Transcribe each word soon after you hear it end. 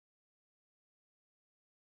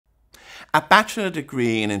A bachelor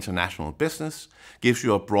degree in international business gives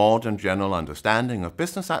you a broad and general understanding of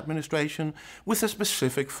business administration with a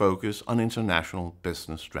specific focus on international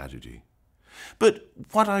business strategy. But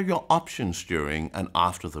what are your options during and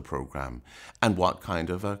after the program, and what kind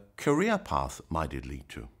of a career path might it lead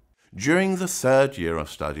to? During the third year of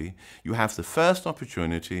study, you have the first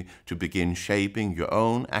opportunity to begin shaping your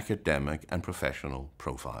own academic and professional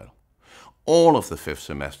profile. All of the fifth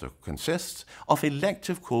semester consists of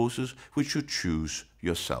elective courses which you choose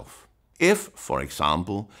yourself. If, for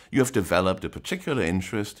example, you have developed a particular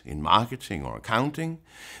interest in marketing or accounting,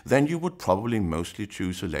 then you would probably mostly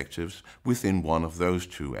choose electives within one of those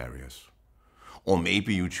two areas. Or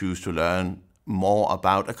maybe you choose to learn more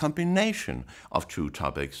about a combination of two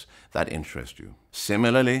topics that interest you.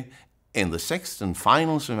 Similarly, in the sixth and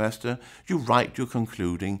final semester, you write your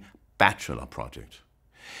concluding bachelor project.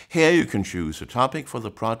 Here you can choose a topic for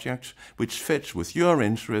the project which fits with your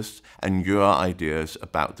interests and your ideas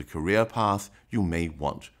about the career path you may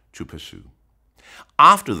want to pursue.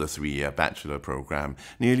 After the 3-year bachelor program,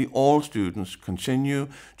 nearly all students continue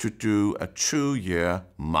to do a 2-year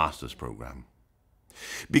master's program.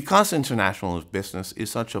 Because international business is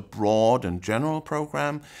such a broad and general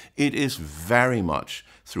program, it is very much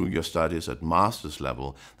through your studies at master's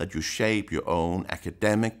level that you shape your own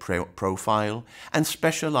academic profile and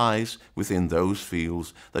specialize within those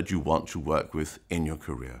fields that you want to work with in your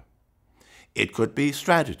career. It could be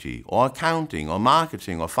strategy, or accounting, or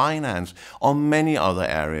marketing, or finance, or many other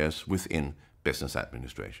areas within business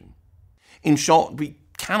administration. In short, we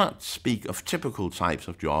cannot speak of typical types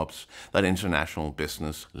of jobs that international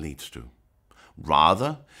business leads to.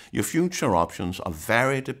 Rather, your future options are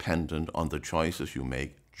very dependent on the choices you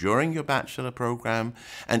make during your bachelor program,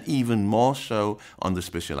 and even more so on the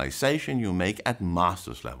specialization you make at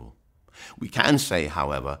master's level. We can say,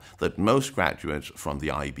 however, that most graduates from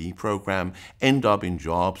the IB program end up in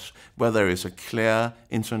jobs where there is a clear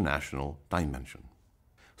international dimension.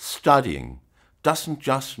 Studying doesn't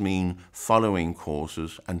just mean following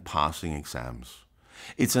courses and passing exams.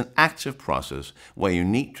 It's an active process where you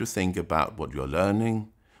need to think about what you're learning,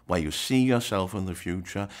 where you see yourself in the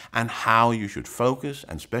future, and how you should focus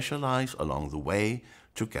and specialize along the way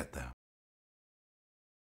to get there.